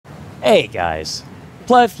Hey guys,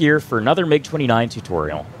 Plev here for another MiG-29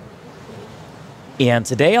 tutorial. And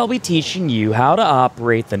today I'll be teaching you how to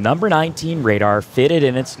operate the number 19 radar fitted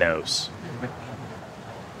in its nose.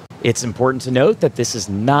 It's important to note that this is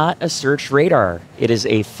not a search radar, it is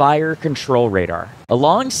a fire control radar.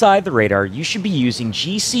 Alongside the radar, you should be using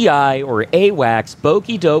GCI or AWACS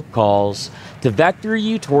bogey dope calls to vector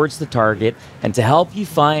you towards the target and to help you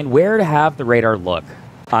find where to have the radar look.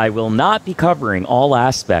 I will not be covering all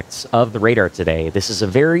aspects of the radar today. This is a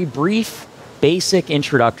very brief, basic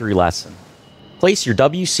introductory lesson. Place your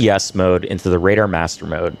WCS mode into the radar master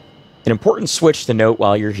mode. An important switch to note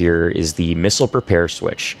while you're here is the missile prepare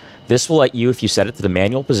switch. This will let you, if you set it to the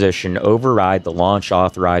manual position, override the launch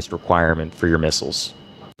authorized requirement for your missiles.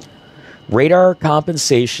 Radar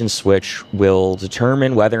compensation switch will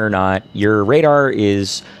determine whether or not your radar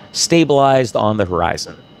is stabilized on the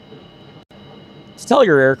horizon. To tell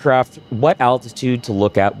your aircraft what altitude to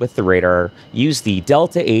look at with the radar, use the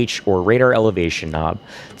Delta H or radar elevation knob.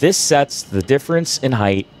 This sets the difference in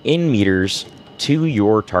height in meters to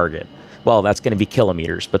your target. Well, that's going to be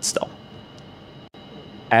kilometers, but still.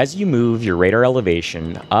 As you move your radar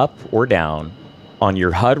elevation up or down on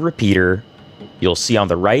your HUD repeater, you'll see on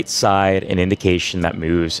the right side an indication that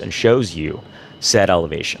moves and shows you said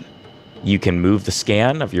elevation. You can move the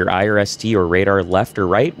scan of your IRST or radar left or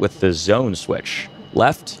right with the zone switch.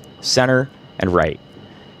 Left, center, and right.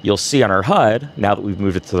 You'll see on our HUD, now that we've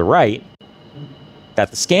moved it to the right,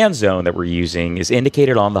 that the scan zone that we're using is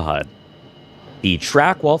indicated on the HUD. The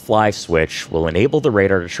track while fly switch will enable the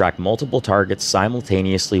radar to track multiple targets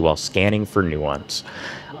simultaneously while scanning for new ones.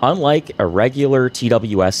 Unlike a regular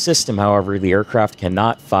TWS system, however, the aircraft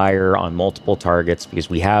cannot fire on multiple targets because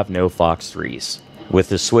we have no Fox 3s. With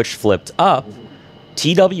the switch flipped up,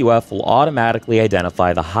 TWF will automatically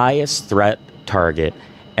identify the highest threat target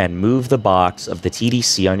and move the box of the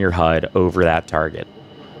TDC on your HUD over that target.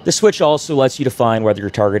 The switch also lets you define whether you're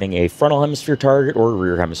targeting a frontal hemisphere target or a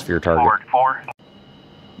rear hemisphere target.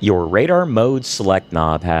 Your radar mode select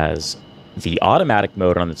knob has the automatic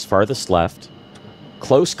mode on its farthest left,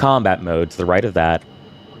 close combat mode to the right of that,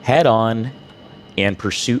 head-on, and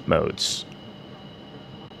pursuit modes.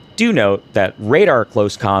 Do note that radar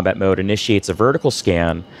close combat mode initiates a vertical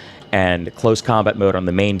scan, and close combat mode on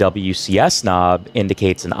the main WCS knob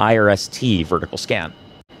indicates an IRST vertical scan.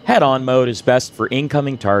 Head-on mode is best for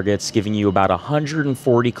incoming targets, giving you about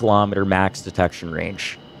 140 kilometer max detection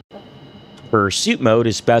range. Pursuit mode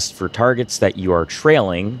is best for targets that you are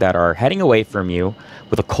trailing, that are heading away from you,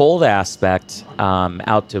 with a cold aspect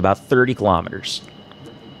out to about 30 kilometers.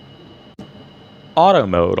 Auto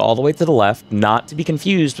mode, all the way to the left, not to be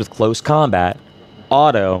confused with close combat.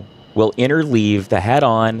 Auto will interleave the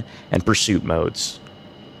head-on and pursuit modes.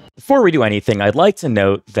 Before we do anything, I'd like to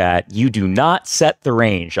note that you do not set the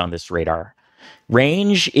range on this radar.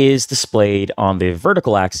 Range is displayed on the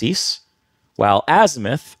vertical axis, while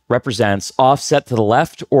azimuth represents offset to the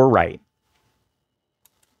left or right.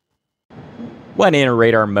 When in a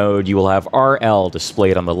radar mode, you will have RL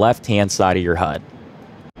displayed on the left-hand side of your HUD.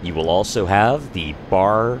 You will also have the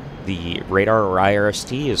bar the radar or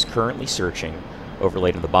IRST is currently searching,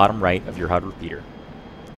 overlaid on the bottom right of your HUD repeater.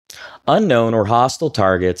 Unknown or hostile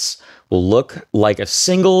targets will look like a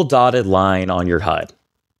single dotted line on your HUD.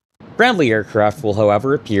 Friendly aircraft will,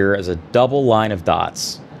 however, appear as a double line of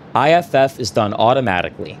dots. IFF is done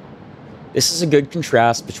automatically. This is a good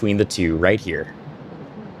contrast between the two right here.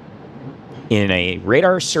 In a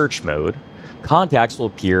radar search mode, contacts will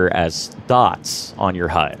appear as dots on your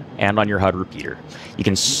HUD and on your HUD repeater. You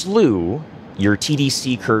can slew your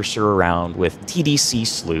TDC cursor around with TDC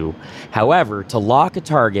slew. However, to lock a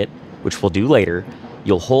target, which we'll do later,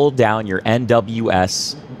 you'll hold down your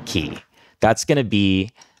NWS key. That's going to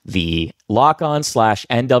be the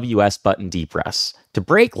lock-on/NWS button depress. To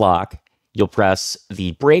break lock, you'll press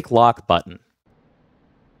the break lock button.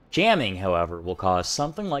 Jamming, however, will cause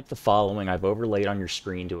something like the following I've overlaid on your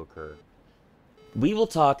screen to occur. We will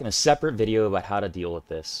talk in a separate video about how to deal with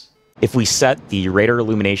this. If we set the radar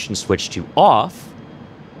illumination switch to off,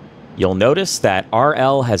 you'll notice that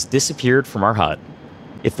RL has disappeared from our HUD.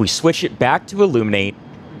 If we switch it back to illuminate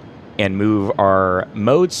and move our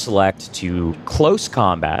mode select to close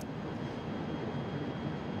combat,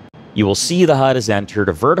 you will see the HUD has entered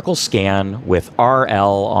a vertical scan with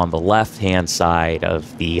RL on the left-hand side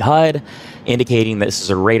of the HUD, indicating that this is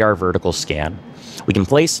a radar vertical scan. We can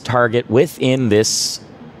place a target within these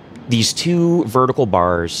two vertical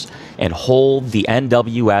bars and hold the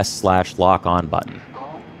NWS/lock-on button.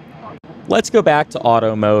 Let's go back to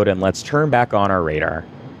auto mode and let's turn back on our radar.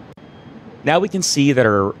 Now we can see that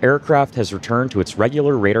our aircraft has returned to its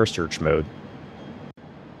regular radar search mode.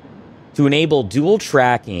 To enable dual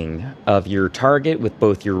tracking of your target with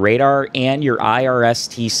both your radar and your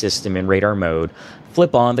IRST system in radar mode,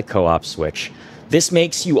 flip on the co-op switch. This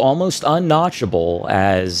makes you almost unnotchable,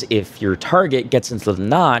 as if your target gets into the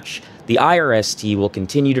notch, the IRST will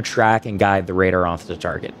continue to track and guide the radar onto the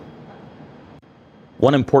target.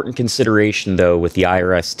 One important consideration, though, with the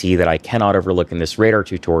IRST that I cannot overlook in this radar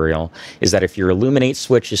tutorial is that if your illuminate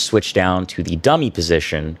switch is switched down to the dummy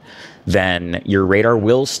position, then your radar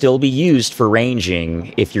will still be used for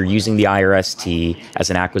ranging if you're using the IRST as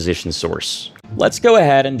an acquisition source. Let's go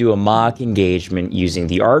ahead and do a mock engagement using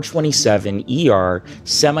the R-27ER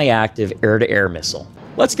semi-active air-to-air missile.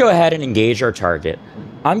 Let's go ahead and engage our target.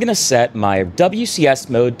 I'm going to set my WCS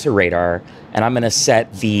mode to radar, and I'm going to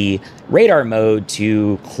set the radar mode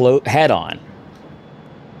to head-on.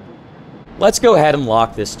 Let's go ahead and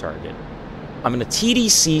lock this target. I'm going to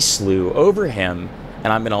TDC slew over him,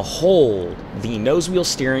 and I'm going to hold the nose wheel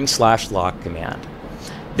steering /lock command.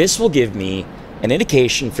 This will give me an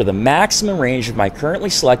indication for the maximum range of my currently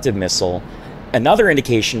selected missile, another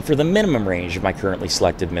indication for the minimum range of my currently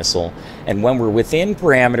selected missile, and when we're within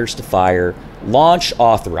parameters to fire, launch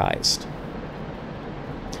authorized.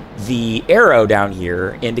 The arrow down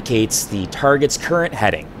here indicates the target's current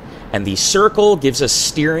heading, and the circle gives us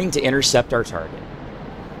steering to intercept our target.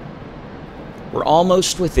 We're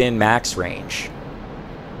almost within max range.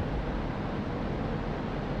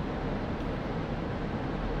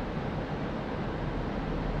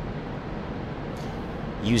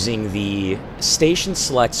 Using the station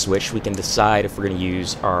select switch, we can decide if we're going to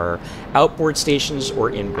use our outboard stations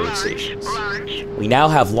or inboard stations. We now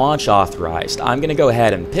have launch authorized. I'm going to go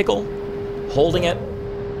ahead and pickle, holding it.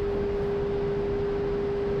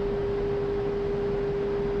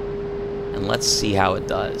 And let's see how it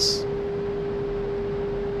does.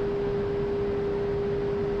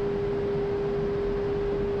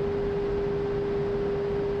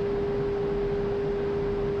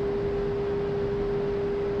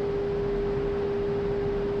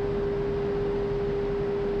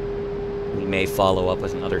 May follow up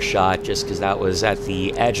with another shot just because that was at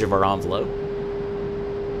the edge of our envelope.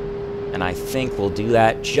 And I think we'll do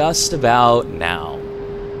that just about now.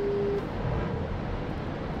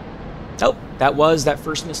 Oh, that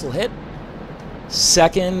first missile hit.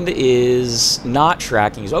 Second is not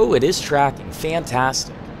tracking. Oh, it is tracking.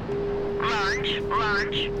 Fantastic.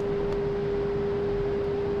 Launch.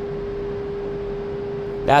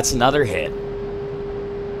 That's another hit.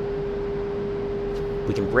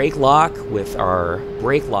 We can brake lock with our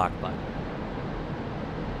brake lock button.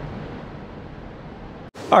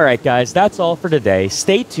 Alright guys, that's all for today.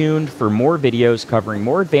 Stay tuned for more videos covering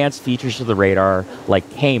more advanced features of the radar like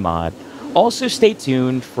K-Mod. Also stay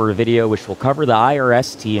tuned for a video which will cover the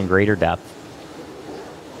IRST in greater depth.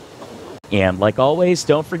 And like always,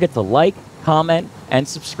 don't forget to like, comment, and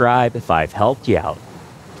subscribe if I've helped you out.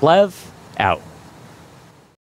 Plev, out.